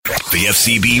The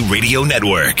FCB Radio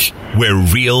Network, where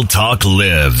real talk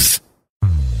lives.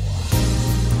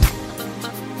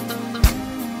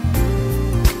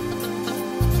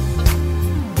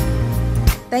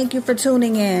 Thank you for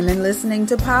tuning in and listening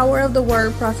to Power of the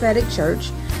Word Prophetic Church.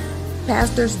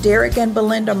 Pastors Derrick and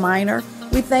Belinda Minor,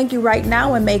 we thank you right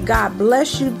now and may God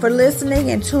bless you for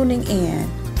listening and tuning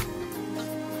in.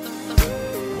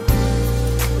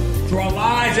 To our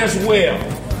lives as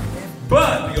well.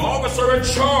 But the officer in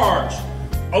charge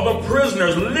of the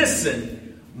prisoners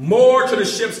listened more to the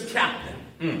ship's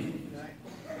captain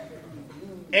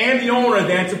and the owner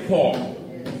than to Paul.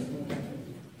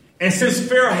 And since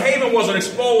Fair Haven was an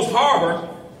exposed harbor,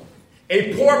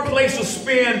 a poor place to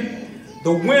spend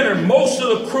the winter, most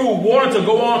of the crew wanted to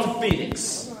go on to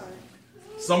Phoenix.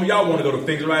 Some of y'all want to go to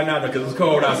Phoenix right now because it's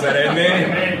cold outside,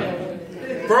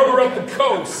 amen? Further up the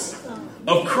coast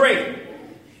of Crete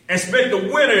and spent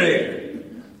the winter there.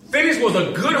 Phoenix was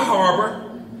a good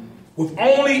harbor with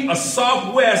only a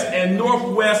southwest and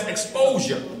northwest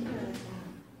exposure.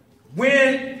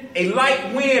 When a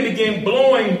light wind began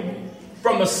blowing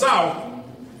from the south,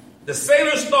 the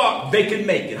sailors thought they could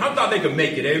make it. How thought they could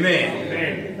make it? Amen.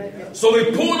 Amen. So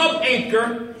they pulled up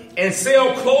anchor and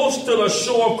sailed close to the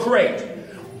shore of Crete.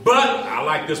 But, I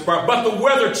like this part, but the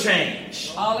weather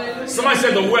changed. Hallelujah. Somebody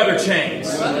said the weather changed.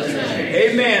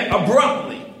 Amen.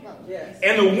 Abruptly. Yes.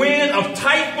 And the wind of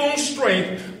typhoon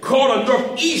strength called a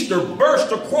northeaster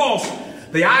burst across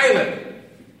the island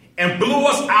and blew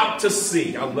us out to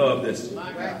sea. I love this.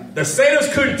 The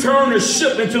sailors couldn't turn the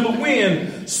ship into the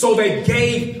wind, so they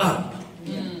gave up.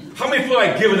 How many feel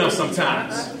like giving up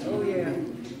sometimes? Oh, yeah.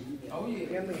 Oh,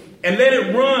 yeah. And let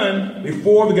it run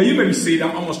before the... You maybe see it.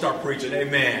 I'm going to start preaching.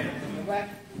 Amen.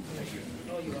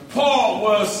 Paul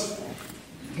was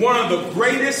one of the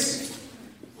greatest,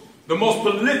 the most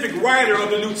prolific writer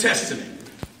of the New Testament.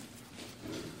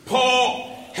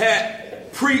 Paul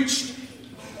had preached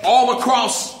all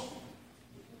across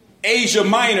Asia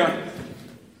Minor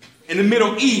in the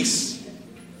Middle East,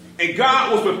 and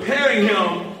God was preparing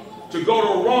him to go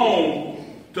to Rome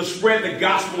to spread the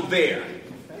gospel there.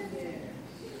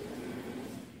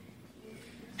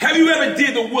 Have you ever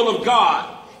did the will of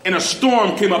God and a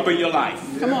storm came up in your life?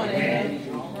 Come on, man.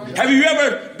 Have you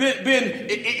ever been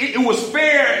it was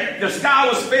fair, the sky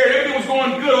was fair, everything was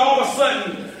going good, all of a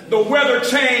sudden the weather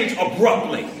changed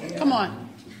abruptly. Come on.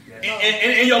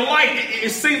 In your life,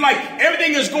 it seems like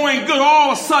everything is going good.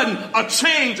 All of a sudden, a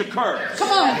change occurs. Come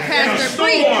on, Pastor.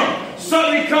 And a storm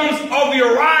suddenly comes over the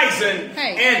horizon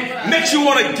and makes you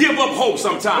want to give up hope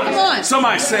sometimes. Come on.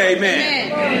 Somebody say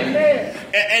amen. Amen.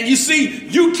 And you see,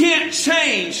 you can't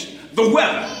change the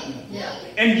weather.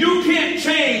 And you can't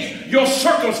change your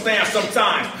circumstance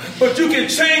sometimes. But you can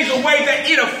change the way that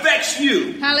it affects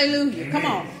you. Hallelujah. Come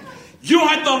on. You don't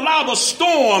have to allow the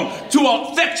storm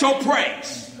to affect your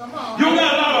praise. You don't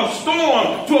got to allow a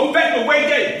storm to affect the way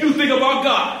that you think about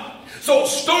God. So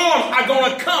storms are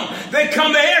going to come. They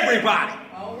come to everybody.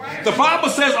 Right. The Bible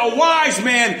says a wise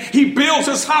man, he builds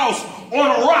his house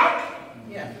on a rock.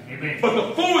 Yeah. But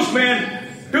the foolish man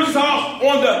builds his house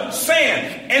on the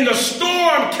sand. And the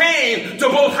storm came to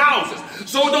both houses.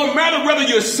 So it don't matter whether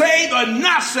you're saved or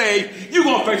not saved, you're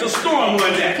going to face a storm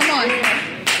one day. Come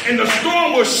on. And the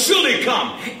storm will surely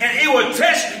come. And it will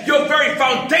test your very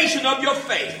foundation of your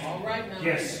faith. All right now.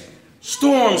 Yes.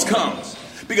 Storms comes.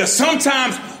 Because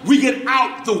sometimes we get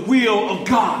out the will of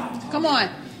God. Come on.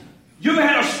 You ever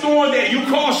had a storm that you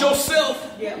caused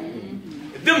yourself? Yeah.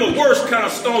 Them the worst kind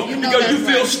of storms because you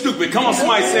feel stupid. Come on,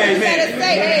 somebody say amen.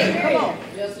 Hey, come on.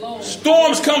 Yes, Lord.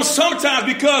 Storms come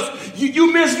sometimes because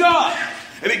you miss God.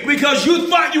 Because you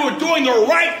thought you were doing the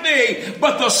right thing,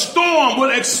 but the storm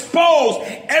will expose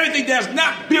everything that's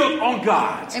not built on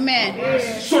God.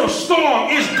 Amen. So the storm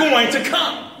is going to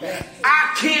come.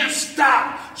 I can't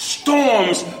stop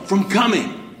storms from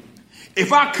coming.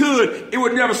 If I could, it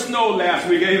would never snow last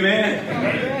week.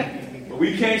 Amen. But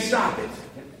we can't stop it.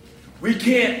 We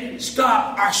can't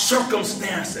stop our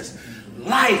circumstances.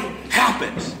 Life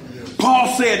happens.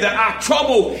 Paul said that our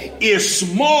trouble is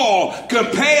small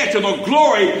compared to the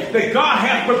glory that God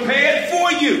has prepared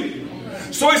for you.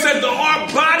 So he said that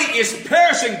our body is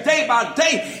perishing day by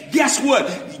day. Guess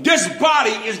what? This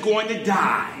body is going to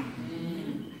die.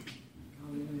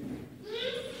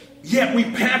 Yet we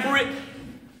pamper it.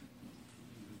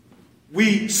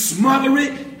 We smother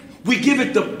it. We give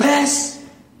it the best.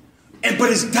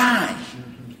 But it's dying.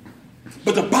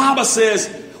 But the Bible says,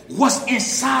 what's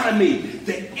inside of me,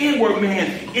 the inward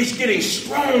man, is getting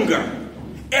stronger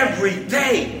every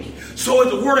day. So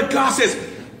the word of God says,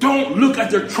 don't look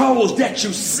at the troubles that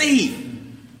you see,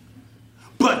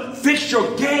 but fix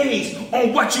your gaze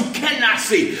on what you cannot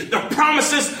see, the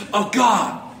promises of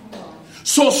God.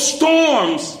 So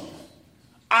storms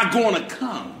are going to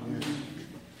come.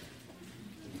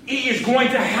 It is going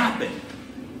to happen.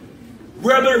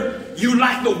 Whether you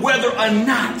like the weather or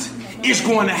not, it's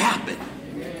going to happen.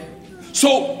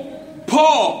 So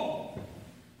Paul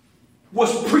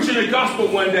was preaching the gospel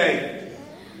one day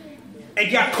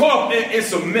and got caught up in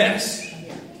some mess.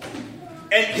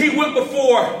 And he went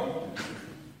before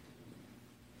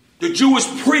the Jewish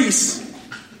priests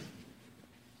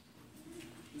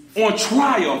on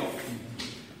trial,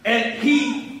 and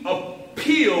he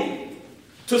appealed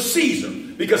to Caesar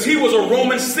because he was a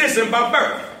Roman citizen by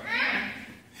birth.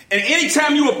 And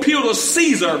anytime you appeal to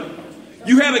Caesar,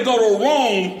 you had to go to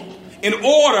Rome in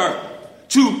order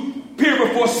to appear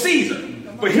before Caesar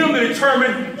for him to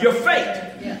determine your fate.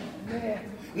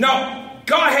 Now,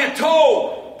 God had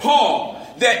told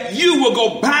Paul that you will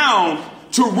go bound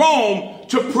to Rome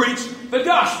to preach the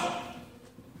gospel.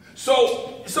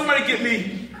 So, somebody give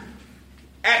me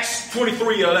Acts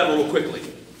 23:11 real quickly.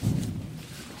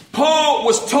 Paul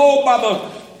was told by the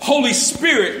Holy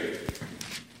Spirit,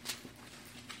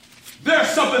 there's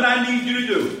something I need you to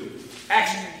do.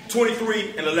 Acts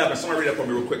 23:11. Somebody read that for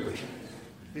me real quickly.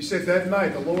 He said, that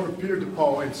night the Lord appeared to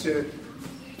Paul and said,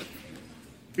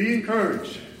 be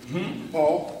encouraged,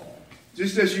 Paul.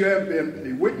 Just as you have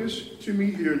been a witness to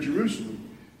me here in Jerusalem,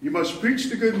 you must preach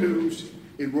the good news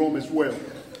in Rome as well.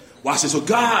 Watch this. So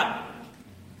God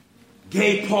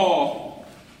gave Paul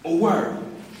a word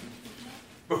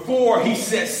before he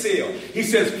set sail. He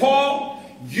says, Paul,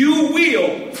 you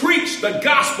will preach the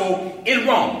gospel in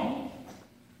Rome.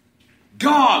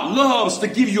 God loves to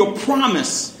give you a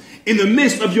promise in the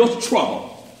midst of your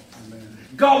trouble. Amen.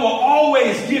 God will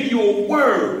always give you a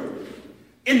word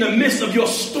in the midst of your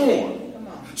storm.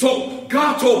 So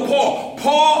God told Paul,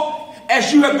 Paul,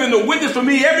 as you have been the witness for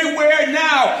me everywhere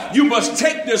now, you must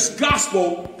take this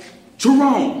gospel to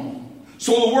Rome.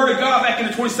 So the word of God back in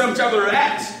the 27th chapter of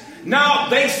Acts, now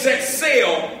they set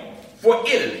sail for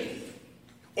Italy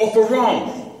or for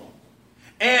Rome.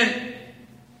 And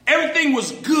everything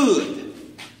was good.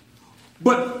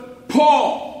 But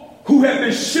Paul, who had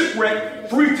been shipwrecked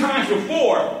 3 times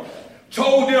before,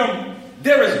 told them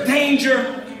there is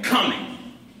danger coming.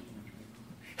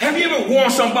 Have you ever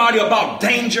warned somebody about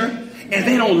danger and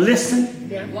they don't listen?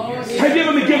 Yeah. Have you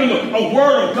ever been given a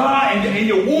word of God and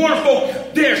you warn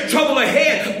folk there's trouble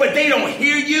ahead, but they don't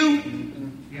hear you?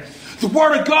 Yes. The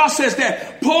word of God says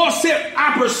that. Paul said,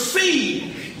 I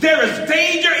perceive there is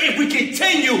danger if we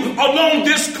continue along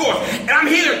this course. And I'm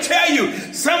here to tell you,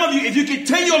 some of you, if you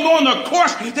continue along the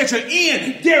course that you're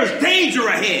in, there is danger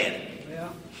ahead. Yeah.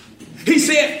 He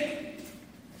said,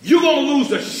 you're going to lose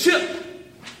the ship.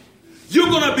 You're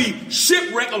going to be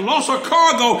shipwrecked or lost of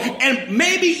cargo and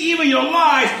maybe even your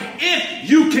life if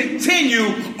you continue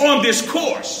on this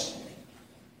course.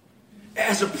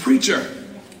 As a preacher,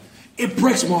 it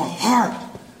breaks my heart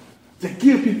to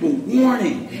give people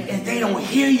warning and they don't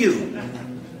hear you.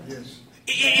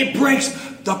 It breaks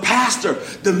the pastor,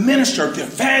 the minister, the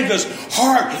evangelist's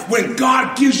heart when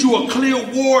God gives you a clear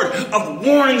word of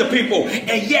warning the people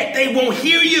and yet they won't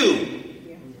hear you.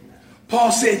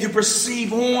 Paul said you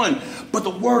perceive on, but the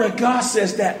word of God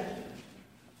says that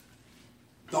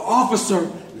the officer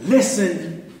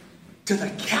listened to the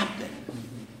captain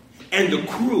and the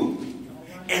crew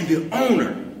and the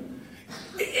owner.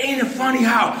 Ain't it funny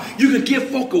how you can give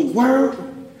folk a word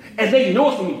and they know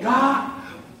it's from God,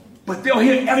 but they'll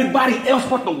hear everybody else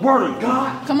but the word of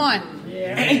God? Come on.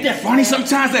 Yeah. Ain't that funny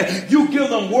sometimes that you give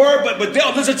them word, but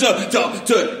they'll listen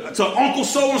to Uncle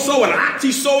so-and-so and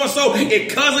Auntie so-and-so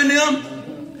and cousin them.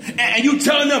 And you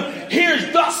telling them,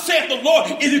 here's thus saith the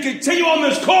Lord, if you continue on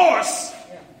this course,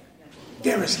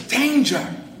 there is danger.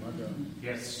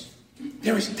 Yes.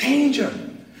 There is danger.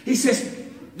 He says,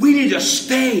 we need to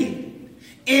stay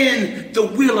in the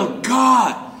will of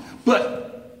God.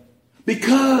 But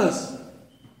because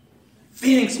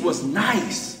Phoenix was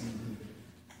nice,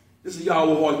 this is y'all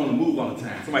who always want to move all the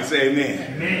time. Somebody say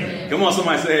amen. Amen. Come on,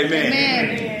 somebody say amen.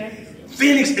 Amen.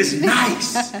 Phoenix is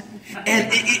nice.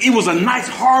 And it was a nice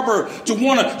harbor to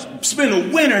want to spend the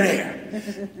winter there.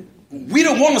 We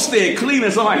don't want to stay in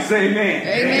Cleveland. Somebody say amen.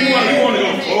 Amen. We want to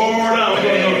go to Florida. We want to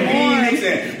go to Phoenix.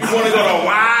 And we want to go to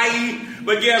Hawaii.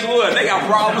 But guess what? They got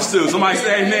problems too. Somebody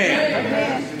say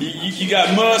amen. You got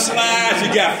mudslides.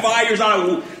 You got fires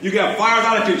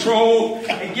out of control.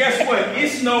 And guess what? It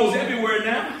snows everywhere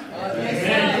now.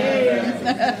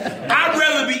 I'd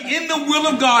rather be in the will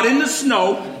of God in the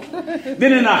snow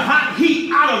than in the hot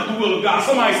heat out of the will of God.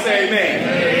 Somebody say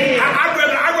amen. I'd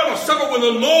rather supper with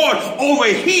the Lord over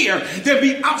here than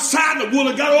be outside the will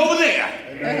of God over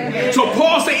there. So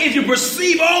Paul said, if you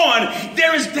perceive on,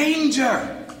 there is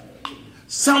danger.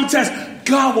 Sometimes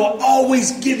God will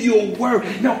always give you a word.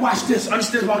 Now watch this.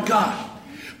 Understand about God.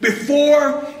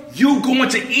 Before you go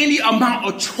into any amount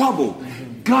of trouble,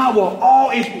 God will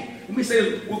always, let me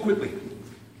say this real quickly.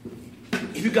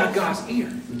 If you got God's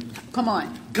ear, come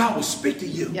on, God will speak to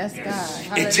you. Yes,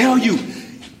 God. And tell you,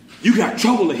 you got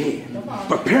trouble ahead.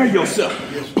 Prepare yourself.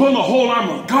 Put on the whole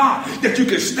armor of God that you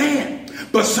can stand.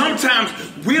 But sometimes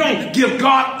we don't give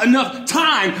God enough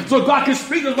time so God can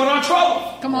speak to us about our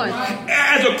trouble. Come on.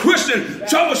 As a Christian,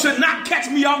 trouble should not catch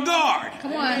me off guard.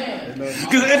 Come on.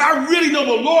 Because if I really know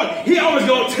the Lord, He always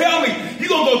going to tell me, you're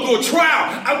going to go through a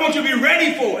trial. I want you to be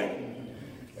ready for it.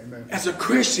 Amen. As a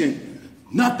Christian,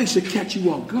 nothing should catch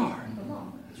you off guard.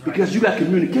 Because you got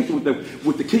communication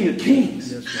with the King of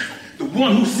Kings. The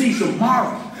one who sees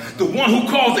tomorrow. The one who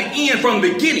calls the end from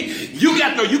the beginning. You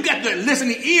got the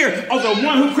listening ear of the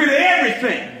one who created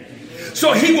everything.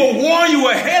 So He will warn you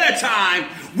ahead of time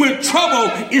when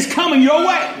trouble is coming your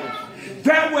way.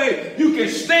 That way you can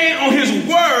stand on His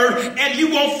word and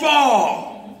you won't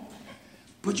fall.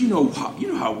 But you know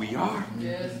how we are.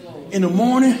 In the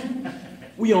morning,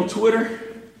 we on Twitter.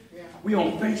 We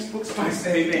on Facebook. Somebody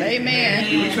say amen.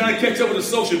 Amen. We're trying to catch up with the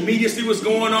social media, see what's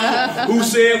going on. Who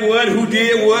said what? Who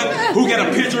did what? Who got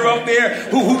a picture up there?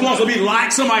 Who wants to be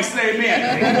liked? Somebody say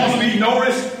amen. Who wants to be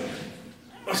noticed?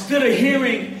 Instead of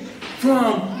hearing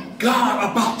from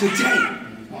God about today.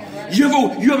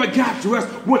 You ever got dressed,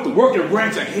 went to work and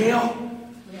ran to hell?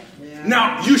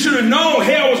 Now, you should have known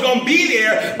hell was going to be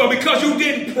there, but because you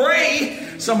didn't pray,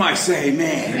 somebody say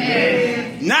amen.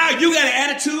 Amen. Now you got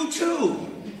an attitude too.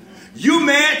 You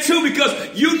mad too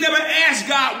because you never asked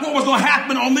God what was going to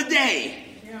happen on the day.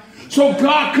 So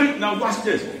God couldn't. Now watch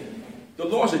this. The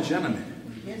Lord's a gentleman.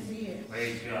 Yes, He is.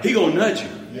 He going to nudge you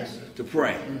to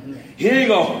pray. He ain't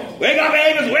going, wake up,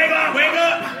 babies, wake up, wake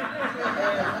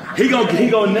up. He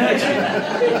gonna nudge you.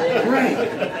 Pray.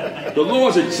 The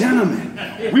Lord's a gentleman.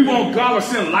 We want God to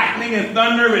send lightning and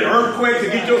thunder and earthquakes to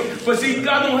get you. But see,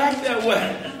 God don't act that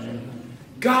way.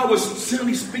 God will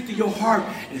simply speak to your heart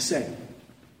and say,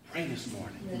 pray this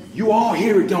morning. You all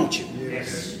hear it, don't you?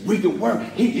 Yes. Read the word.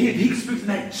 He speaks in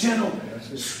that gentle,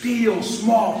 still,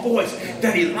 small voice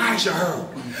that Elijah heard.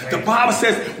 The Bible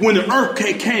says when the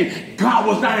earthquake came, God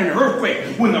was not in the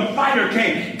earthquake. When the fire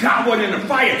came, God wasn't in the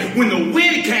fire. When the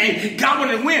wind came, God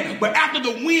wasn't in the wind. But after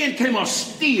the wind came a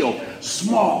still,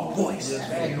 small voice.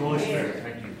 Then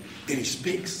He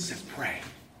speaks, says, pray.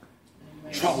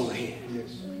 Trouble ahead.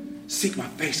 Seek my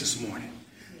face this morning.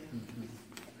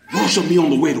 Worship me on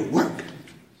the way to work.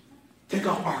 Take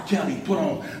off R. Kelly, put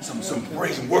on some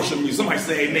praise and worship music. Somebody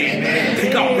say amen.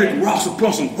 Take off Rick Ross and put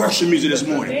on some worship music this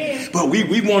morning. But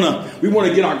we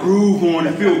wanna get our groove on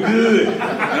and feel good. And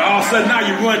all of a sudden now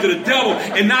you're running to the devil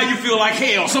and now you feel like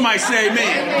hell. Somebody say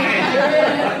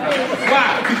amen.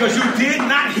 Why? Because you did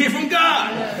not hear from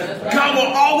God. God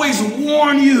will always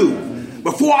warn you.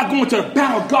 Before I go into the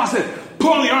battle, God said,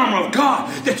 put on the armor of God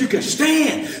that you can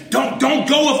stand. Don't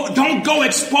go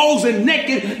exposed and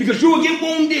naked because you will get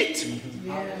wounded.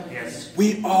 Yes.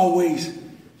 We always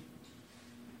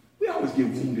get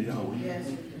wounded, don't we?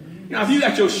 Yes. Now, if you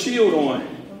got your shield on,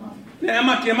 now am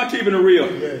I keeping it real?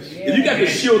 Yes. If you got the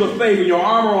shield of faith and your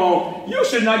armor on, you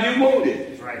should not get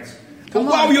wounded. Right. But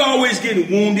why are we always getting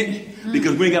wounded?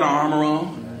 Because we ain't got our armor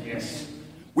on. Yes.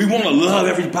 We want to love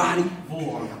everybody.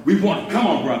 Come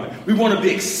on, brother. We want to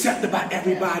be accepted by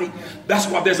everybody. That's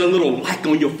why there's a little like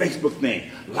on your Facebook thing.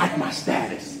 Like my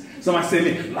status. Somebody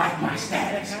say, like my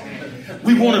status.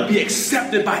 We want to be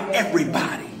accepted by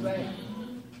everybody.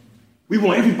 We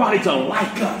want everybody to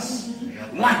like us.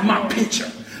 Like my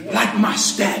picture. Like my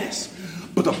status.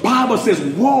 But the Bible says,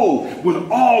 woe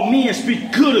when all men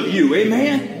speak good of you.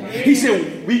 Amen? He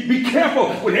said, be careful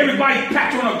when everybody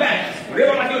pats you on the back.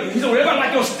 He said, whenever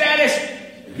like your status,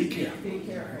 be careful.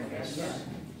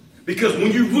 Because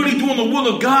when you're really doing the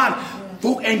will of God,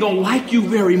 folk ain't going to like you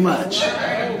very much.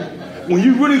 When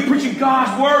you're really preaching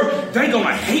God's word, they're going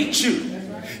to hate you.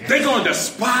 They're going to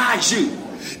despise you.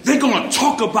 They're going to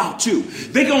talk about you.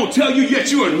 They're going to tell you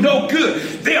yet you are no good.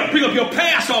 They'll bring up your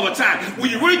past all the time. When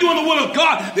you're really doing the will of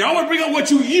God, they always bring up what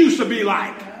you used to be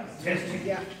like.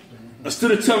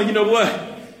 Instead of telling you know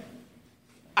what?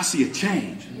 I see a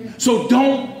change. So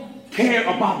don't care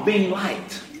about being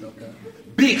liked.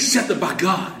 Be accepted by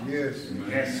God.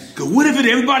 Yes. Because what if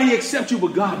everybody accepts you,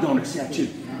 but God don't accept you?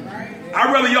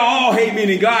 I'd rather y'all all hate me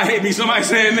than God hate me. Somebody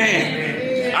say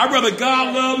amen. I'd rather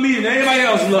God love me than anybody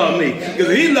else love me. Because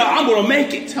if He love, I'm going to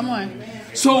make it. Come on.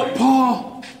 So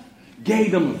Paul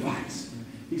gave them advice.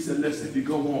 He said, listen, if you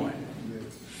go on,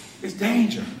 it's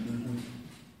danger.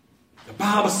 The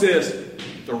Bible says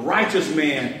the righteous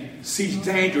man sees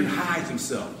danger and hides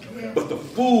himself. But the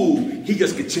fool, he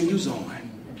just continues on.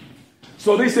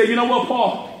 So they said, you know what,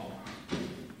 Paul?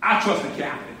 I trust the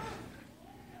captain.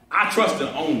 I trust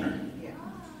the owner.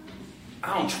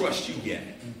 I don't trust you yet.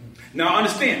 Now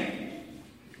understand,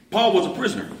 Paul was a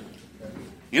prisoner.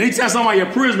 And anytime somebody a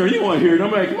prisoner, you don't want to hear it.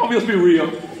 I'm like, come on, let's be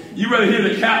real. You rather hear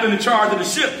the captain in charge of the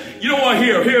ship. You don't want to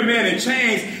hear a man in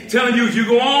chains telling you if you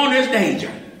go on, there's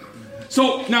danger.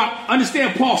 So now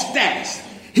understand Paul's status.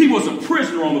 He was a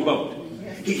prisoner on the boat.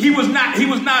 He was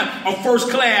not a first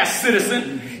class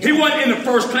citizen. He wasn't in the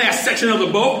first class section of the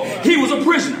boat. He was a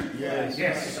prisoner.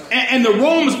 Yes. And the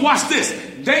Romans, watch this.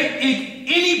 If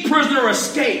any prisoner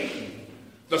escaped,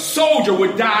 the soldier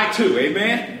would die too.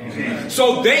 Amen.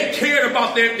 So they cared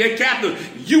about their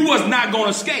captive. You was not going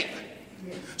to escape.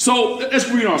 So let's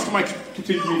read on. Somebody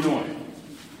continue reading on.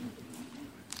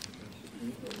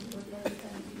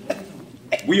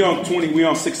 We on 20. We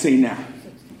on 16 now.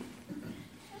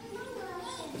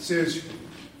 It says,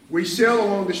 we sailed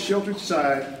along the sheltered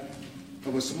side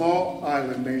of a small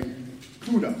island named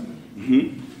Cuda,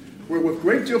 where with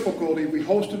great difficulty we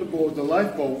hoisted aboard the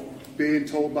lifeboat, being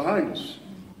towed behind us.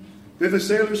 Then the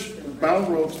sailors bound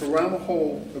ropes around the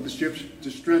hull of the ship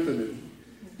to strengthen it.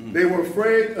 They were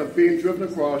afraid of being driven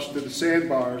across to the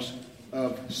sandbars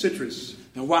of Citrus.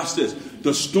 Now watch this.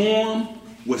 The storm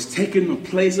was taking them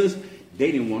places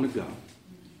they didn't want to go.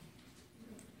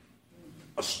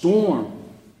 A storm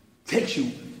takes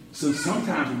you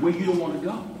sometimes where you don't want to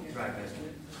go.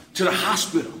 To the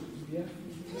hospital.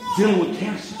 Dealing with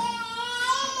cancer.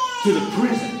 To the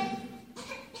prison.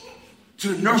 To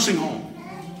the nursing home.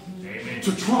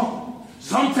 To trouble.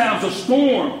 Sometimes a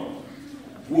storm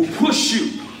will push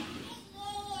you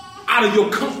out of your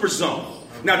comfort zone.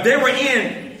 Now they were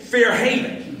in Fair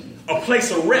Haven, a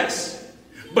place of rest,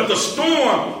 but the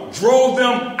storm drove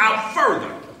them out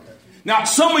further. Now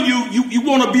some of you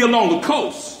want to be along the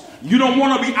coast. You don't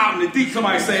want to be out in the deep.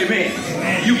 Somebody say amen.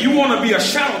 You want to be a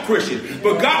shallow Christian,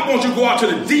 but God wants you to go out to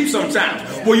the deep sometimes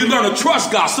where you learn to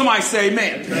trust God. Somebody say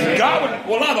amen. God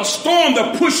will allow the storm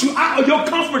to push you out of your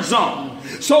comfort zone.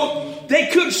 So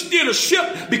they couldn't steer the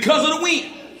ship because of the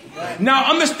wind.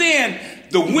 Now understand,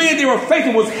 the wind they were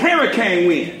facing was hurricane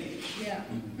wind.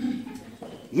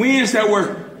 Winds that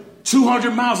were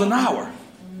 200 miles an hour.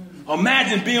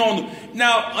 Imagine being on the...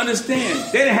 Now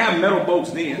understand, they didn't have metal boats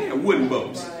then. They had wooden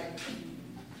boats.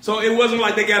 So it wasn't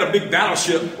like they got a big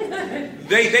battleship.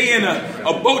 They in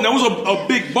a boat. Now it was a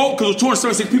big boat because there were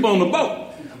 276 people on the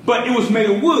boat. But it was made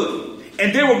of wood.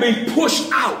 And they were being pushed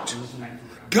out.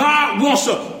 God wants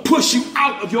to push you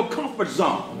out of your comfort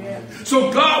zone.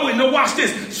 So God will, now watch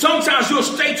this. Sometimes you'll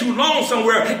stay too long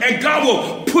somewhere and God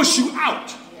will push you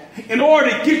out in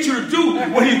order to get you to do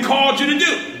what he called you to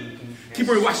do. Keep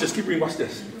reading, watch this. Keep reading, watch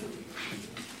this.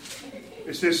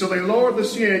 It says, so they lowered the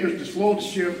sea anchors to slow the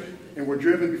ship and were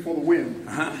driven before the wind.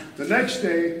 The next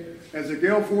day, as the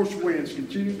gale force winds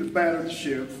continued to batter the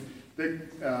ship, the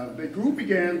crew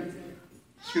began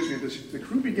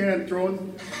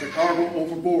throwing the cargo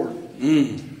overboard.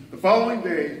 The following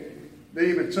day, they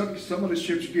even took some of the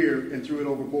ship's gear and threw it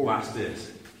overboard. Watch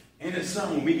this. And the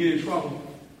sun, when we get in trouble,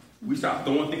 we start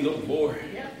throwing things overboard.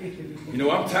 You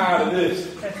know, I'm tired of this.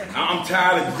 I'm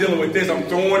tired of dealing with this. I'm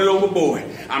throwing it overboard.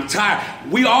 I'm tired.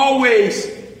 We always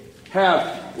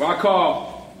have what I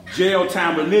call jail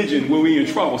time religion when we in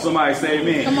trouble. Somebody say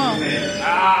amen. Come on.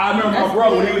 I remember my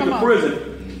brother when he was in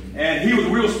prison, and he was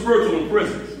real spiritual in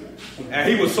prison. And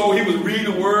he was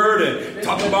reading the word and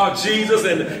talking about Jesus.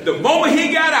 And the moment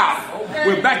he got out,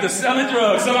 we're back to selling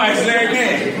drugs. Somebody say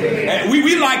amen. And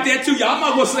we like that too. Y'all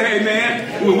might well say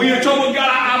amen. When we in trouble with God,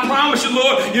 I promise you,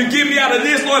 Lord, you get me out of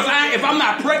this, Lord. If I'm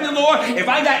not pregnant, Lord, if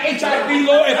I got HIV,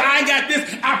 Lord, if I ain't got this,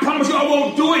 I promise you I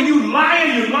won't do it. You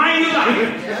lying.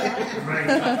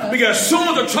 Because as soon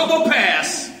as the trouble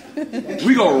pass,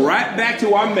 we go right back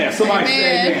to our mess. Somebody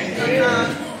say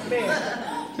amen.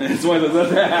 That's why there's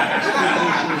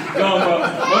that. No,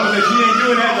 Mama said she ain't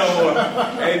doing that no more.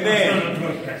 Amen.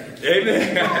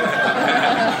 Amen.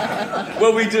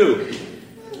 What we do?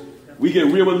 We get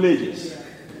real religious.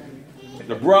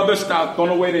 The brothers start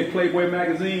throwing away their Playboy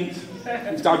magazines.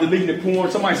 Start deleting the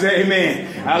porn. Somebody say amen.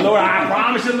 Lord, I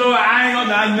promise you, Lord, I ain't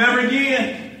gonna never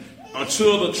again.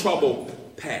 Until the trouble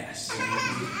passed.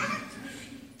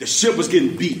 The ship was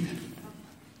getting beat.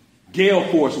 Gale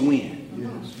force wind.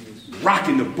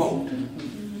 Rocking the boat.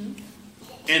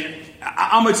 And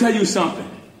I'm gonna tell you something.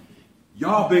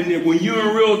 Y'all been there when you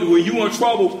in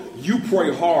trouble, you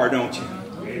pray hard, don't you?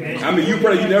 I mean, you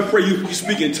pray, you never pray. You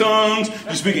speak in tongues,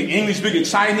 you speak in English, you speak in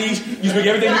Chinese, you speak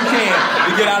everything you can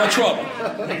to get out of trouble.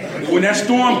 When that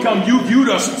storm comes, you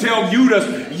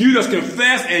just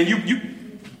confess, and you.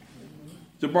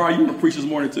 Jabbar, you want to preach this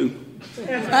morning too? He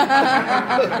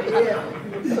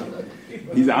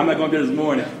said, I'm not going to do this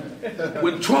morning.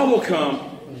 When trouble comes,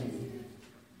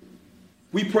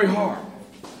 we pray hard.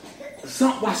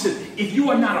 Watch this. If you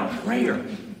are not a prayer,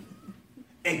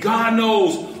 and God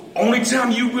knows only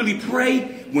time you really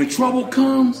pray when trouble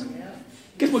comes,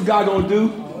 guess what God gonna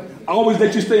do? Always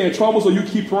let you stay in trouble so you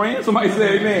keep praying. Somebody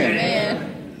say amen.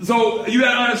 Amen. So you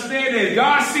gotta understand that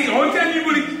God sees the only time you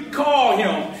really call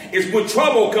him is when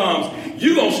trouble comes.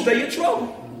 You're gonna stay in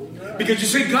trouble. Because you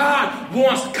see, God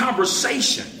wants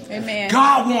conversation. Amen.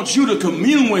 God wants you to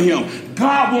commune with him.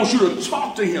 God wants you to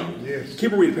talk to him. Yes.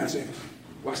 Keep reading, Pastor.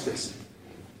 Watch this.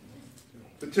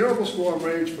 The terrible storm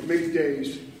raged for many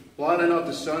days, blinding out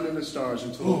the sun and the stars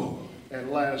until at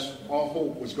last all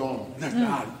hope was gone. Now,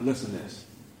 God, listen to this.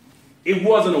 It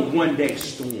wasn't a one-day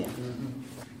storm. Mm-hmm.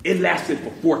 It lasted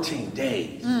for 14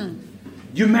 days.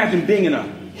 You imagine being in a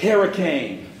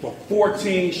hurricane for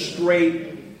 14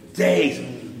 straight days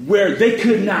where they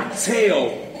could not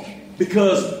tell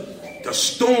because the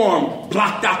storm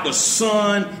blocked out the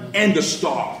sun and the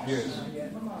stars. Yes.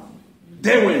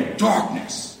 They were in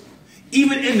darkness.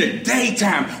 Even in the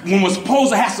daytime, when we're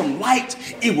supposed to have some light,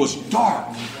 it was dark.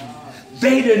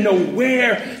 They didn't know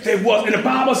where they was. And the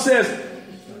Bible says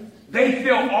they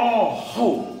felt all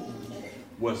hope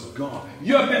was gone.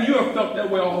 You ever felt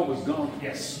that way? All hope was gone?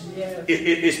 Yes.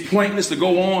 It's pointless to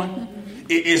go on.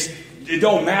 It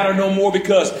don't matter no more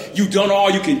because you've done all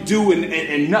you can do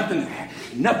and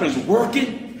nothing's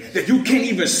working. That you can't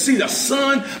even see the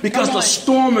sun because the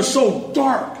storm is so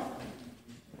dark.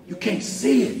 You can't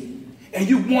see it. And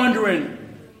you're wondering,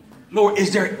 Lord,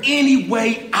 is there any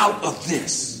way out of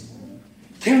this?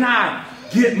 Can I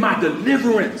get my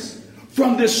deliverance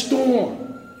from this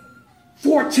storm?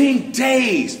 14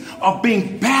 days of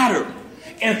being battered.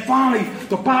 And finally,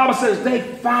 the Bible says they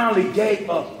finally gave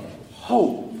up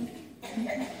hope.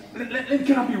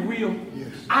 Can I be real? Yes.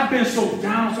 I've been so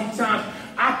down sometimes.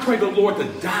 I pray the Lord to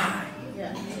die.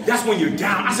 Yeah. That's when you're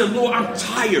down. I said, Lord, I'm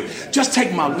tired. Just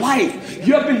take my life.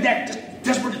 You ever been that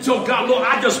desperate to tell God, Lord,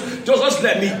 just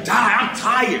let me die. I'm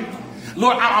tired.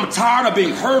 Lord, I'm tired of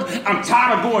being hurt. I'm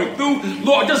tired of going through.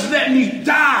 Lord, just let me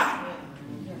die.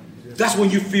 That's when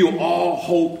you feel all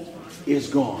hope is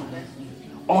gone.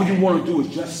 All you want to do is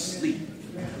just sleep.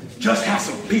 Just have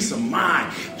some peace of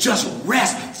mind. Just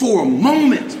rest for a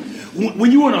moment.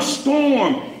 When you're in a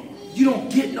storm, you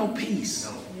don't get no peace.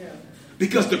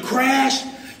 Because the crash,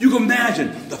 you can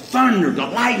imagine the thunder, the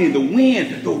lightning, the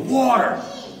wind, the water.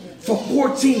 For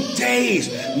 14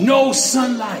 days, no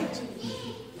sunlight.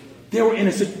 They were in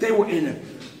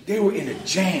a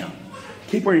jam.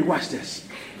 Keep reading. Watch this.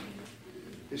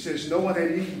 It says no one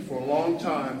had eaten for a long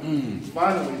time.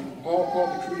 Finally, Paul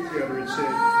called the crew together and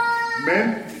said,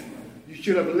 "Men, you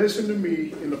should have listened to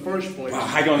me in the first place."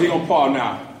 He gonna Paul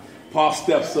now. Paul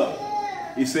steps up.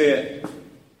 He said,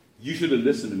 "You should have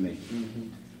listened to me.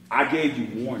 I gave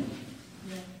you warning."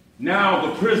 Yeah. Now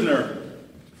the prisoner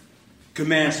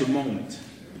commands a moment.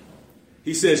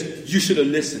 He says, "You should have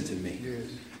listened to me." Yes.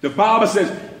 The Bible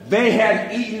says they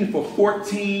had eaten for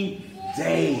 14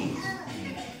 days.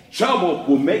 Trouble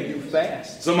will make you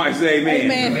fast. Somebody say amen.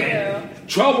 Amen.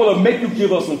 Trouble will make you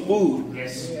give us some food.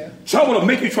 Yes. Trouble will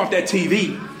make you drop that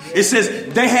TV. It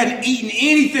says they hadn't eaten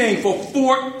anything for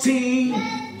 14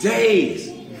 days.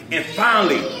 And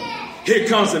finally, here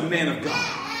comes a man of God.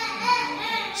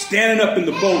 Standing up in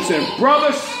the boat saying,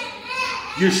 "Brothers,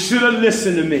 you should have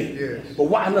listened to me." Yes. But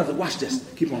why? I love it. Watch this.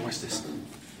 Keep on. Watch this.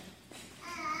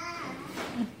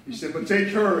 He said, "But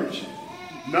take courage.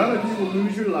 None of you will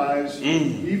lose your lives,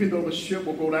 even though the ship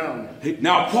will go down."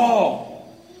 Now, Paul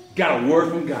got a word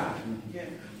from God.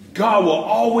 God will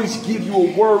always give you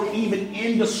a word even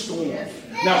in the storm.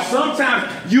 Now,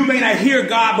 sometimes you may not hear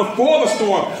God before the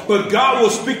storm, but God will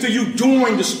speak to you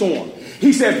during the storm.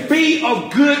 He said, "Be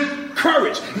of good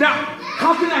courage." Now,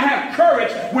 how can I have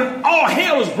courage when all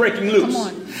hell is breaking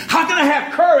loose? How can I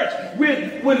have courage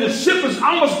when the ship is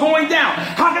almost going down?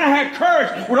 How can I have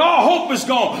courage when all hope is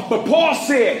gone? But Paul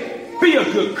said, "Be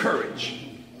of good courage."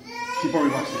 Keep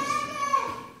on watching this.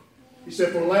 He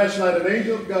said, "For last night an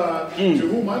angel of God, to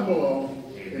whom I belong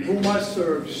and whom I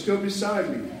serve, stood beside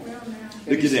me.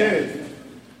 And he said,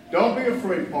 'Don't be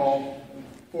afraid, Paul,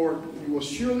 for you will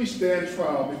surely stand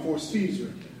trial before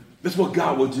Caesar.'" That's what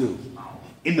God will do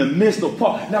in the midst of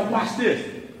Paul. Now watch this.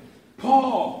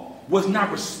 Paul was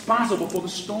not responsible for the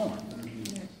storm.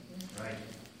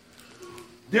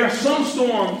 There are some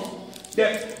storms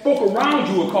that folk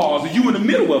around you will cause, and you in the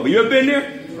middle of it. You ever been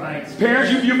there? Right.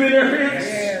 Parents, you been there, parents?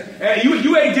 Yeah.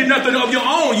 You ain't did nothing of your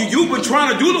own. You've been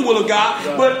trying to do the will of God,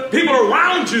 right. But people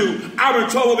around you are in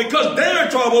trouble because they're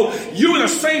in trouble. You in the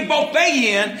same boat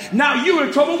they in. Now you're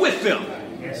in trouble with them.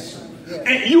 Yes.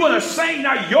 And you in the same,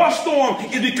 now your storm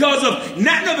is because of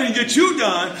not nothing that you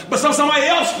done, but somebody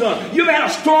else done. You ever had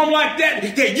a storm like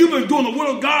that you've been doing the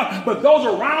will of God, but those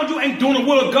around you ain't doing the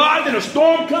will of God, then a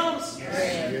storm comes?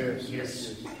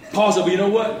 Yes. Paul said, but you know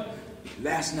what?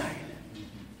 Last night,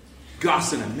 God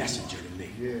sent a messenger to me.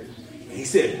 Yes. And he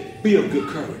said, be of good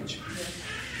courage.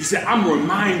 He said, I'm going to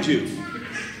remind you,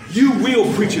 you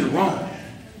will preach in Rome.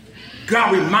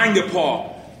 God reminded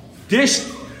Paul,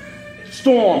 this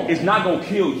storm is not going to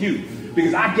kill you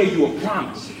because I gave you a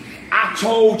promise. I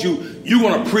told you you're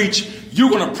going to preach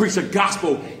the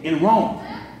gospel in Rome.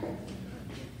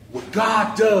 What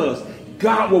God does,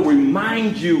 God will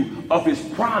remind you of his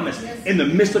promise in the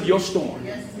midst of your storm.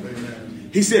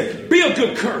 He said, be of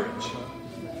good courage.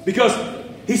 Because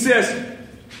he says,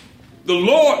 the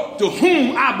Lord to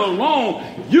whom I belong,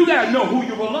 you got to know who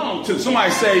you belong to.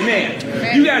 Somebody say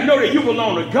amen. You got to know that you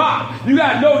belong to God. You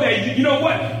got to know that, you know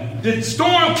what? The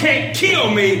storm can't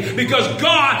kill me because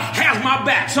God has my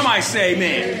back. Somebody say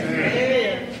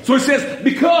amen. So he says,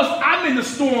 because I'm in the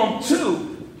storm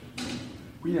too.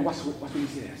 Watch what he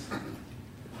says.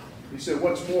 He said,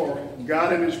 what's more,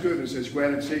 God in his goodness has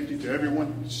granted safety to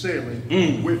everyone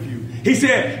sailing with you. He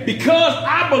said, because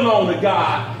I belong to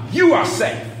God, you are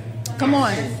safe. Come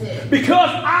on. Because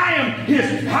I'm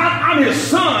his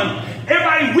son,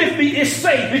 everybody with me is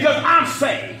safe because I'm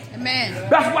saved. Amen.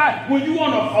 That's why when you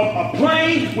on a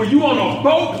plane, when you on a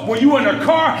boat, when you in a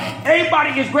car,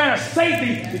 everybody is granted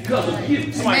safety because of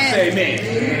you. Somebody say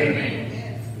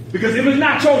amen. Because if it's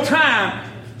not your time,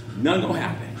 nothing gonna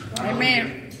happen.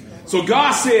 Amen. So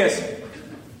God says,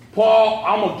 Paul,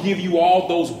 I'm going to give you all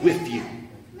those with you.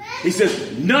 He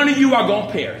says, none of you are going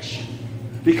to perish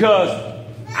because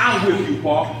I'm with you,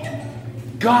 Paul.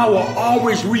 God will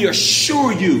always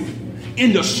reassure you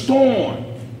in the storm.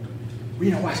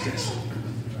 Watch this.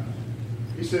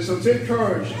 He says, so take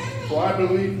courage, for I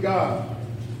believe God.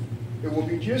 It will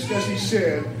be just as he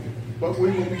said, but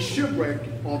we will be shipwrecked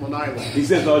on an island. He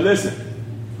says, no, listen.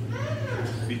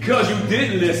 Because you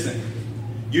didn't listen,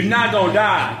 you're not going to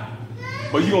die,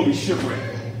 but you're going to be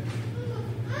shipwrecked.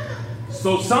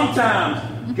 So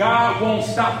sometimes God won't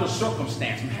stop the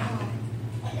circumstance from happening.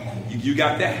 You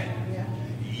got that?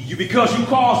 Because you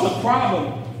caused the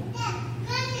problem,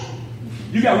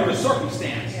 you got the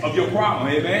circumstance of your problem.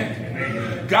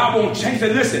 Amen? God won't change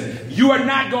it. Listen, you are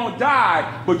not going to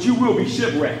die, but you will be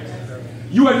shipwrecked.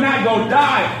 You are not going to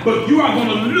die, but you are going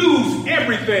to lose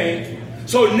everything.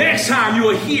 So next time you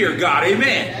will hear God.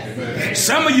 Amen.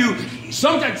 Some of you,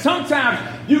 sometimes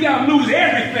you got to lose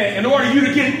everything in order for you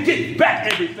to get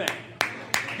back everything.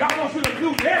 God wants you to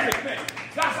lose everything.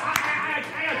 God said,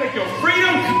 I got to take your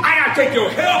freedom. I got to take your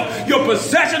health, your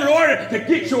possession in order to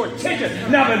get your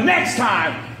attention. Now the next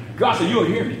time, God said, you'll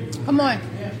hear me. Come on.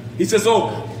 He says,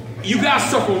 so you got to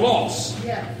suffer loss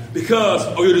because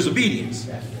of your disobedience.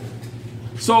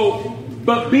 So,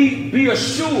 but be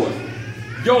assured,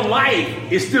 your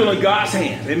life is still in God's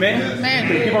hands. Amen? Amen.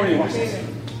 Keep on reading. Watch this.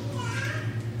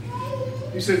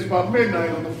 He says, about midnight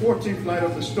on the 14th night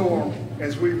of the storm,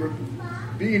 as we were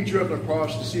being driven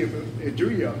across the Sea of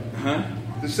Adria,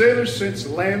 the sailors, since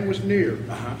land was near,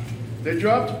 they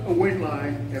dropped a weight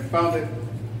line and found that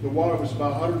the water was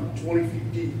about 120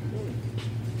 feet deep.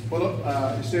 But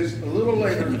it says a little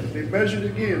later, they measured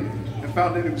again and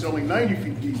found that it was only 90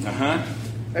 feet deep.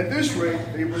 At this rate,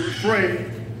 they were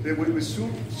afraid that we would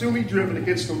soon be driven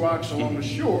against the rocks along the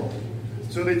shore.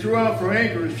 So they threw out for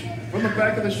anchorage from the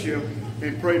back of the ship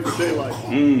and prayed for daylight.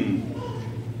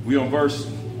 We on verse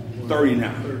 30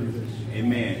 now.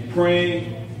 Amen.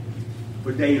 Praying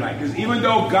for daylight. Because even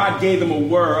though God gave them a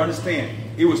word, understand,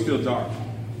 it was still dark.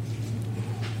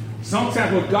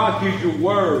 Sometimes when God gives you a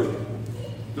word,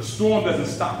 the storm doesn't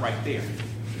stop right there.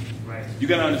 Right. You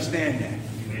got to understand that.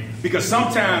 Because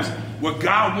sometimes what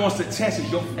God wants to test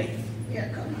is your faith.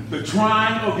 The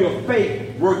trying of your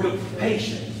faith worketh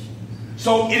patience.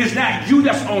 So it is not you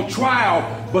that's on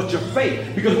trial, but your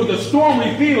faith. Because what the storm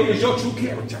reveals is your true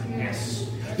character. Yes.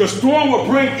 The storm will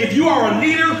bring, if you are a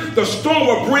leader, the storm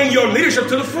will bring your leadership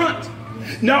to the front.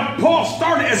 Now, Paul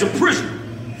started as a prisoner.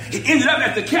 He ended up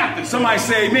as the captain. Somebody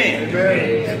say amen.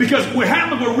 Amen. Because what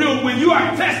happens with when you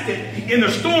are tested in the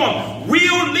storm,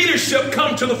 real leadership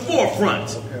comes to the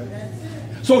forefront. Okay.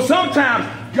 So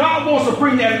sometimes God wants to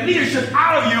bring that leadership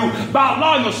out of you by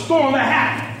allowing the storm to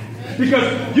happen.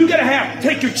 Because you got to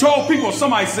take control of people.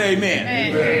 Somebody say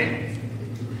amen. Amen.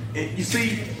 And you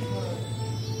see,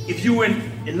 if you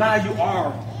and a lot of you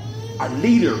are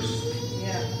leaders,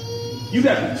 you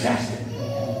got to be tested.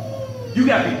 You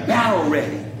got to be battle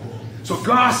ready. So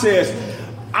God says,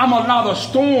 I'm going to allow the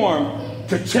storm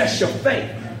to test your faith.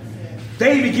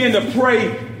 They begin to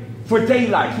pray for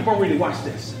daylight. Keep on reading. Watch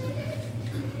this.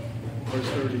 Verse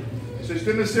 30. It says,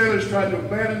 then the sailors tried to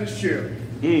abandon the ship.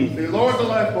 They lowered the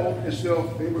lifeboat, and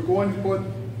so they were going to put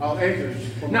out anchors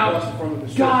from across the front of the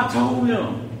ship. God told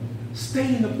them,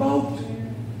 stay in the boat.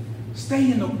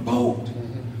 Stay in the boat.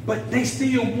 But they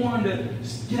still wanted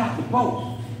to get out the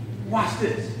boat. Watch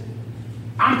this.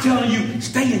 I'm telling you,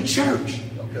 stay in church.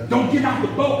 Okay. Don't get out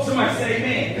the boat. Somebody say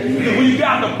amen. Because when you get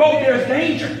out the boat, there's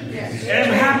danger. Yes.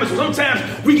 And it happens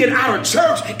sometimes we get out of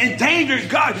church and danger.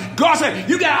 God said,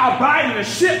 you got to abide in the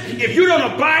ship. If you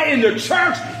don't abide in the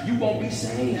church, you won't be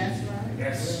saved. That's right.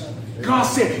 Yes. God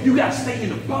said, you got to stay in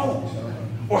the boat.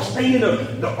 Or stay in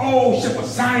the old ship of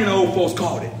Zion, old folks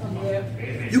called it.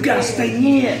 Yep. You got to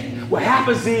stay in. What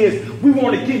happens is we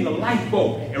want to get in the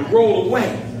lifeboat and roll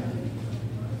away.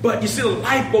 But you see, the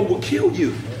lifeboat will kill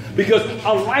you. Because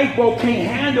a lifeboat can't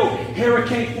handle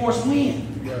hurricane force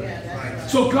wind.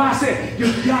 So God said,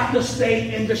 you've got to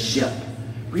stay in the ship.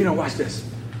 You know, watch this.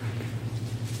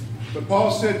 But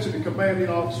Paul said to the commanding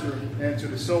officer and to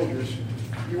the soldiers,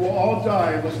 you will all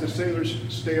die unless the sailors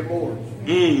stay aboard.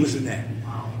 Listen to that.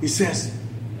 He says,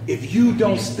 if you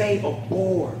don't stay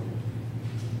aboard,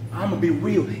 I'm going to be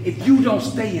real. If you don't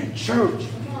stay in church,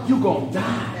 you're going to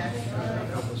die.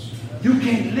 You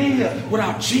can't live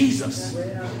without Jesus.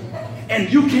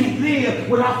 And you can't live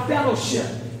without fellowship.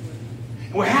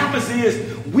 And what happens is,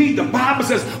 the Bible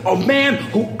says, a man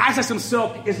who isolates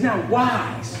himself is not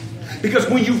wise. Because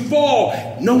when you fall,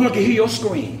 no one can hear your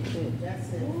scream.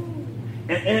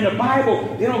 And in the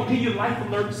Bible, they don't give you life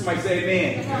alerts. Somebody say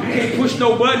amen. You can't push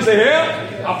no button and say,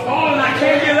 help, I'm falling, I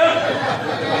can't get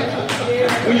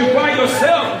up. When you're by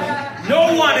yourself,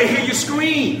 no one will hear you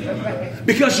scream.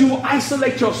 Because you will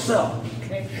isolate yourself.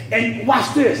 And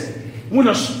watch this. When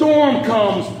a storm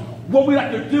comes, what we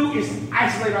like to do is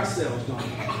isolate ourselves, don't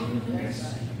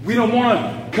we? We don't want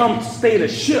to come stay in the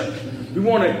ship. We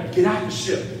want to get out the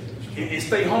ship and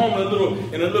stay home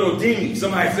in a little dinghy.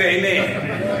 Somebody say amen.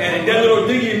 And that little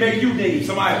dinghy make you dinghy.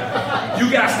 Somebody,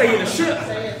 you got to stay in the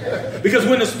ship. Because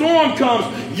when the storm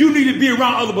comes, you need to be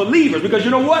around other believers. Because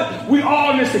you know what? We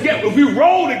all in this together. If we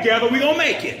roll together, we're going to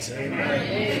make it.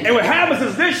 Amen. And what happens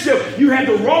is this ship, you had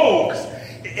to roll.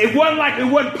 It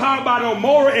wasn't powered by no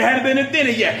motor. It hadn't been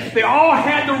invented yet. They all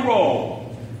had to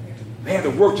roll. They had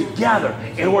to work together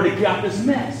in order to get out this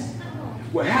mess.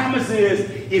 What happens is,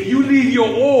 if you leave your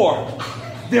oar,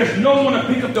 there's no one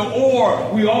to pick up the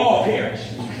oar. We all perish.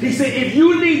 He said, if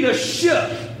you leave the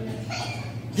ship,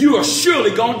 you are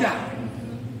surely going to die.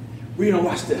 We're going to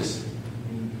watch this.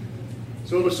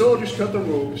 So the soldiers cut the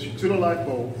ropes to the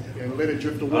lifeboat and let it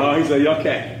drift away. He said,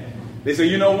 okay. They said,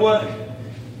 you know what?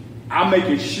 I'm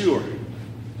making sure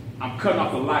I'm cutting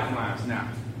off the lifelines now.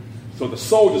 So the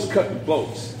soldiers cut the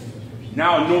boats.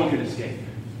 Now no one can escape.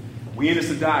 We in this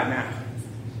to die now.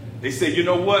 They said, you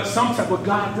know what? Sometimes what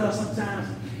God does sometimes,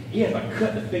 he has to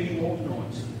cut the thing you won't know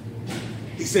to.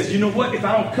 He says, you know what? If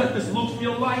I don't cut this loose for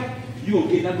your life, you're going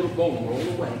to get in that little boat and roll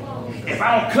away. If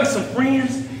I don't cut some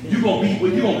friends, you're going to be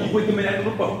with them in that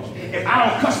little boat. If I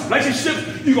don't cut some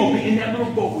relationships, you're going to be in that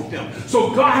little boat with them.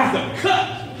 So God has to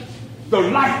cut the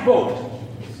lifeboat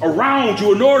around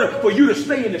you in order for you to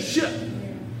stay in the ship.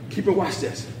 Keep it, watch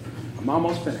this. I'm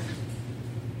almost finished.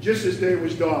 Just as day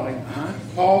was dawning,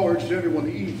 Paul urged everyone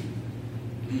to eat.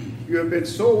 You have been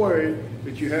so worried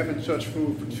that you haven't touched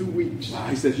food for 2 weeks. Wow,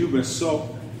 he says, you've been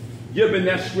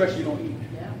that stressed you don't eat.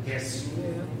 Yeah. Yes.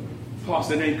 Yeah. Paul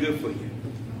said, it ain't good for you.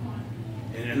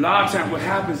 And a lot of times what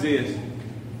happens is,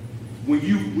 when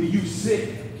you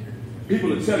sick, people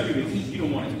will tell you to eat, you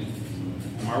don't want to eat.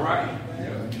 Am I right?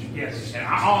 Yeah. Yes. And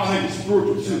I always think it's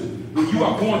spiritual too. When you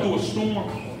are going through a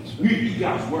storm, we eat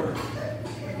God's word.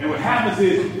 And what happens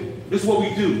is, this is what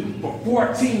we do. For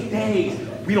 14 days,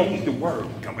 we don't eat the word.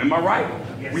 Am I right?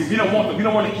 Yes. We don't want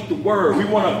to eat the word. We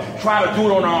want to try to do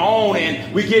it on our own,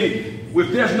 and we get it.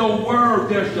 If there's no word,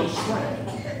 there's no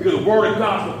strength. Because the word of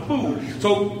God's the food.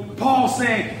 So Paul's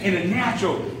saying, in the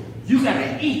natural, you got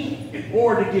to eat in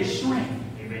order to get strength.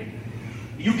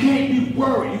 You can't be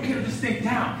worried. You can't just think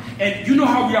down. And you know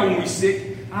how we are when we're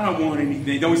sick. I don't want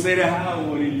anything. Don't we say that? I don't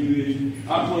want anything.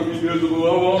 I just want to be miserable.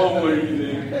 I don't want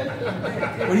anything.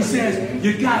 But he says,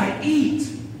 you got to eat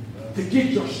to get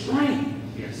your strength.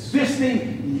 Yes. This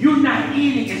thing you're not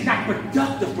eating is not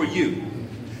productive for you.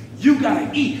 You got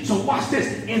to eat. So watch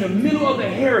this. In the middle of the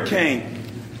hurricane,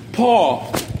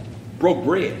 Paul broke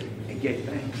bread and gave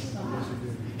thanks.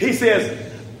 He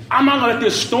says, I'm not going to let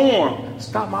this storm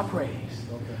stop my praise.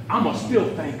 I'm going to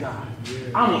still thank God.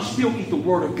 I'm going to still eat the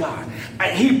word of God.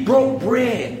 And he broke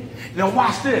bread. Now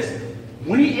watch this.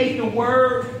 When he ate the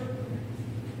word,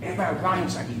 everybody around him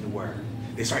started eating the word.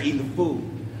 They start eating the food.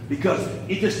 Because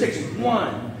it just takes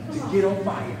one to get on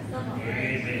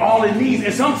fire. All it needs.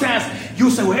 And sometimes you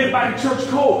say, well, everybody in church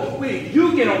cold. Wait,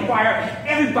 you get on fire,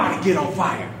 everybody get on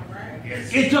fire.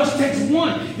 It just takes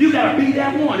one. You got to be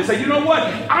that one. And say, you know what?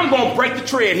 I'm going to break the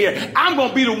tread here. I'm going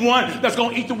to be the one that's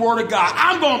going to eat the word of God.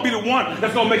 I'm going to be the one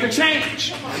that's going to make a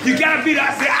change. You got to be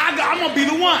that. Say, I'm going to be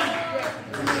the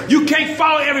one. You can't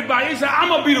follow everybody. You say, I'm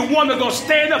going to be the one that's going to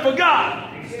stand up for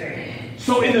God.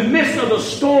 So in the midst of the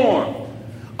storm,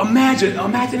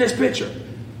 imagine this picture.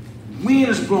 Wind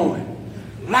is blowing.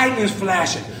 Lightning is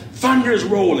flashing. Thunder is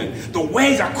rolling. The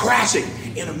waves are crashing.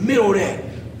 In the middle of that,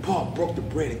 Paul broke the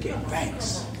bread and gave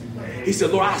thanks. He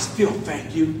said, Lord, I still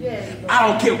thank you. I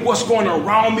don't care what's going on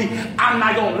around me. I'm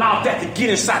not going to allow that to get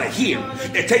inside of here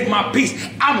and take my peace.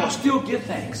 I'm going to still give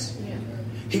thanks.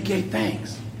 He gave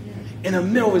thanks. In the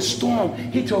middle of the storm,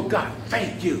 he told God,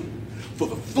 thank you for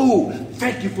the food.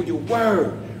 Thank you for your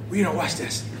word. You know, watch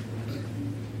this.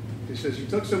 He says, he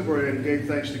took some bread and gave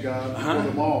thanks to God for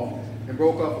them all and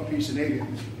broke off a piece and ate it.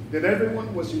 Then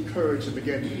everyone was encouraged and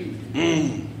began to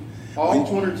eat. All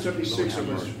 276 of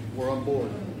us were on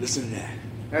board. Listen to that.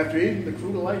 After eating, the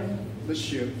crew lightened the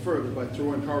ship further by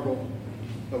throwing cargo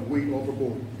of wheat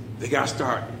overboard. They got to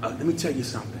start. Let me tell you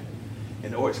something.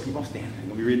 And the orders keep on standing.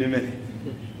 We'll be reading in a minute.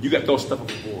 You got to throw stuff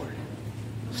overboard.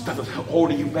 Stuff that's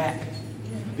holding you back.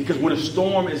 Because when a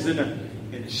storm is and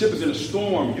the ship is in a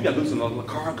storm, you got to loosen the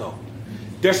cargo.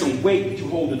 There's some weight that you're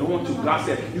holding on to. God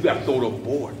said you got to throw it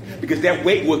overboard. Because that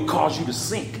weight will cause you to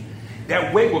sink.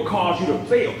 That weight will cause you to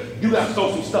fail. You got to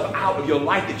throw some stuff out of your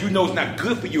life that you know is not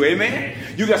good for you. Amen?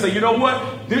 You got to say, you know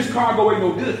what? This cargo ain't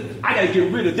no good. I got to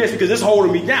get rid of this because it's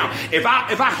holding me down. If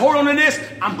I hold on to this,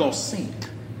 I'm going to sink.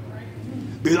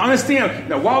 Because understand,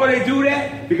 now why would they do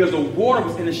that? Because the water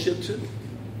was in the ship too.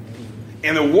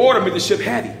 And the water made the ship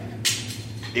heavy.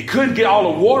 It couldn't get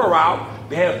all the water out.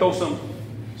 They had to throw some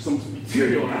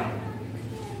material out.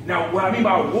 Now, what I mean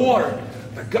by water,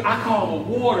 I call the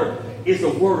water is the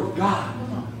word of God.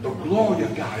 The glory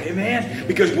of God. Amen?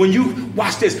 Because when you,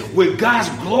 watch this, when God's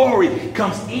glory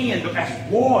comes in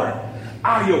as water,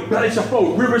 out of your belly shall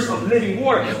flow rivers of living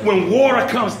water. When water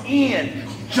comes in,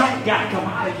 junk got to come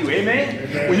out of you. Amen?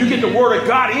 Amen? When you get the word of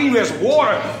God in you as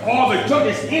water, all the junk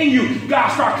that's in you, God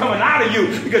start coming out of you.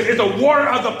 Because it's the water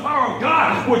of the power of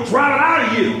God will drown it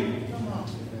out of you.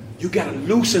 You got to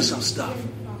loosen some stuff.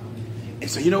 And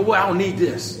so, you know what? I don't need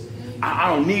this. I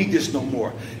don't need this no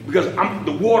more. Because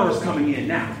the water is coming in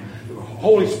now. The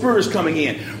Holy Spirit is coming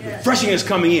in. Refreshing is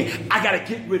coming in. I got to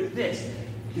get rid of this.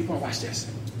 Keep on, watch this.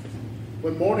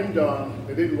 When morning dawned,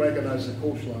 they didn't recognize the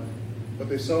coastline, but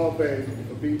they saw a bay,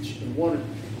 a beach, and wondered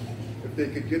if they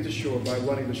could get to shore by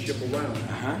running the ship around.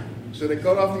 So they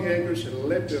cut off the anchors and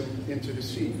let them into the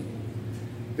sea.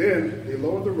 Then they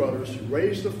lowered the rudders,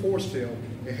 raised the foresail,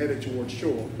 and headed towards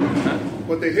shore.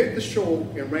 But they hit the shore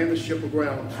and ran the ship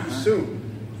aground too soon.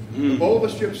 The bow of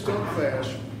the ship stuck fast,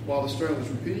 while the stern was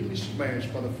repeatedly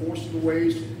smashed by the force of the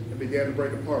waves and began to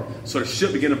break apart. So the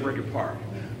ship began to break apart.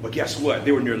 But guess what?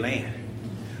 They were near land.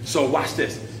 So watch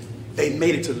this. They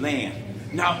made it to land.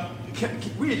 Now, go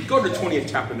to the 20th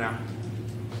chapter now.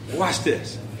 Watch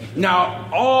this. Now,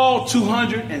 all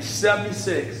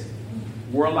 276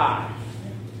 were alive.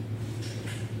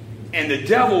 And the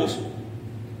devil's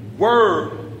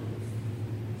word,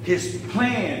 his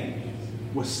plan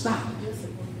was stopped.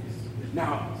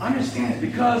 Now, understand,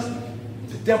 because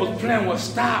the devil's plan was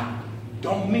stopped,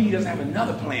 don't mean he doesn't have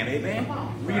another plan. Amen?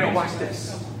 Read and watch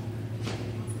this.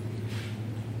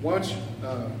 Once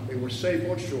they were safe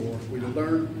on shore, we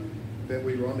learned that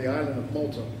we were on the island of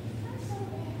Malta.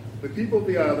 The people of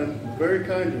the island were very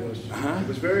kind to us. It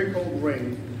was very cold and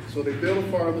rainy, so they built a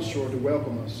fire on the shore to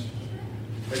welcome us.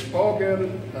 As Paul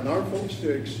gathered an armful of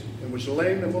sticks and was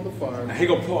laying them on the fire. Now, here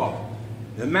go Paul.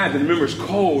 Imagine, remember, it's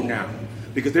cold now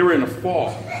because they were in the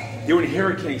fall. They were in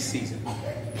hurricane season.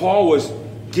 Paul was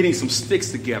getting some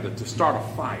sticks together to start a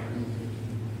fire.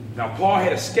 Now, Paul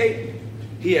had escaped.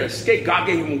 He had escaped. God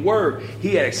gave him a word.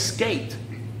 He had escaped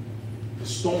the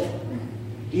storm.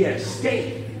 He had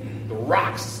escaped the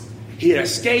rocks. He had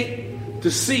escaped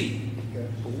the sea.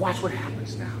 But watch what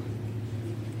happens now.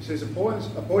 It says a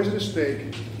poisonous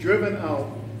snake, driven out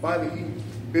by the heat,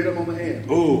 bit him on the hand.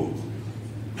 Ooh.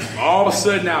 All of a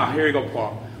sudden now, here you go,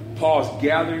 Paul. Paul's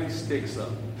gathering sticks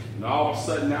up. And all of a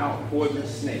sudden now, a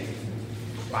poisonous snake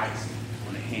bites him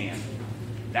on the hand.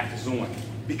 That's his on.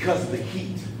 Because of the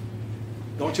heat.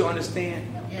 Don't you understand?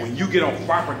 When you get on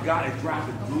fire for God, it drives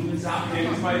the demons out.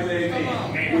 Somebody say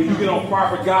amen. When you get on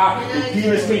fire for God, the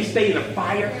demons can't stay in the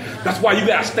fire. That's why you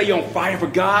got to stay on fire for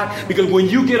God. Because when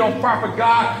you get on fire for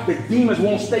God, the demons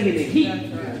won't stay in the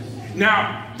heat.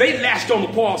 Now, they latched on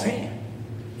to Paul's hand.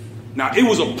 Now, it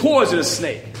was a poisonous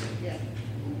snake.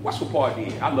 Watch what Paul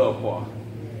did. I love Paul.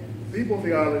 People on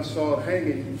the island saw it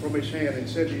hanging from his hand and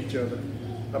said to each other,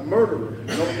 a murderer,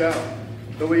 no doubt.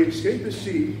 Though he escaped the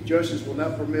sea, justice will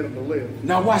not permit him to live.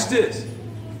 Now watch this.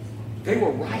 They were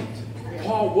right.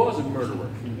 Paul was a murderer.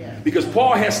 Because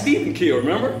Paul had Stephen killed,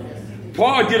 remember?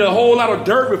 Paul did a whole lot of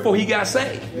dirt before he got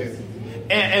saved.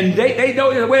 And they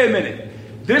know, wait a minute.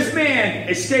 This man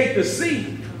escaped the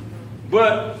sea,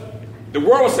 but the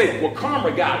world will say, well,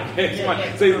 karma got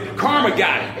it. Say, karma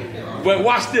got it. But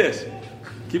watch this.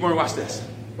 Keep on, watch this.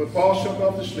 But Paul shook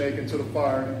off the snake into the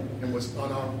fire and was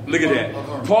unharmed. Look at that.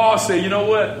 Unharmed. Paul said, you know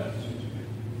what?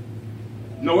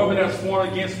 No weapon that's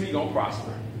formed against me gonna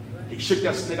prosper. He shook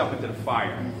that snake up into the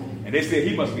fire. And they said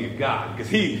he must be of God.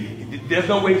 Because there's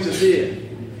no way to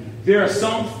live. There are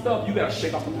some stuff you gotta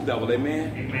shake off from the devil,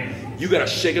 amen? Amen. You gotta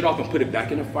shake it off and put it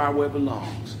back in the fire where it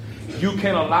belongs. You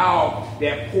can't allow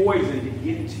that poison to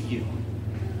get into you.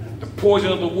 The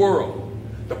poison of the world,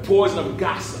 the poison of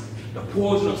gossip, the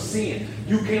poison of sin.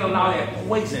 You can't allow that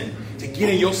poison to get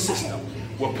in your system.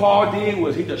 What Paul did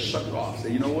was he just shook it off.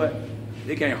 Said, you know what?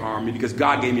 They can't harm me because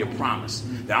God gave me a promise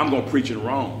that I'm going to preach in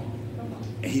Rome.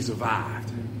 And he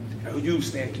survived. Now, you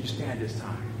stand this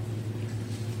time.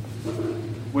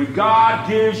 When God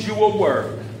gives you a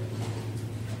word,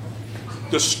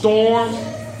 the storm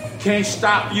can't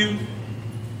stop you.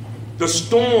 The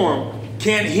storm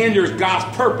can't hinder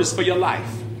God's purpose for your life.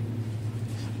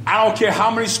 I don't care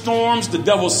how many storms the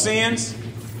devil sends.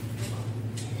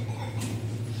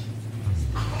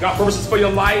 God's purposes for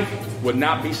your life will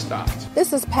not be stopped.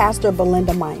 This is Pastor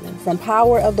Belinda Minor from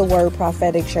Power of the Word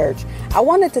Prophetic Church. I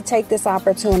wanted to take this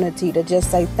opportunity to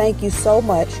just say thank you so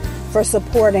much for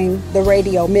supporting the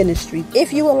radio ministry.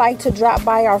 If you would like to drop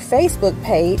by our Facebook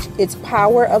page, it's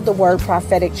Power of the Word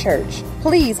Prophetic Church.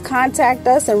 Please contact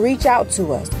us and reach out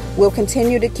to us. We'll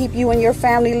continue to keep you and your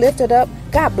family lifted up.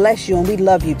 God bless you, and we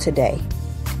love you today.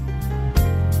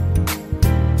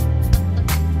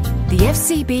 The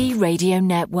FCB Radio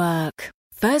Network.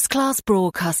 First class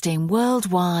broadcasting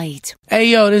worldwide. Hey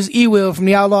yo, this is E-Will from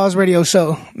the Outlaws Radio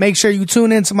Show. Make sure you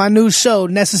tune in to my new show,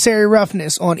 Necessary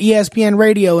Roughness, on ESPN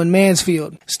Radio in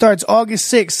Mansfield. Starts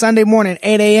August 6th, Sunday morning,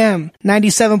 8 a.m.,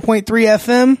 97.3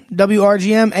 FM,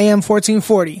 WRGM AM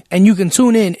 1440. And you can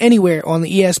tune in anywhere on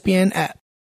the ESPN app.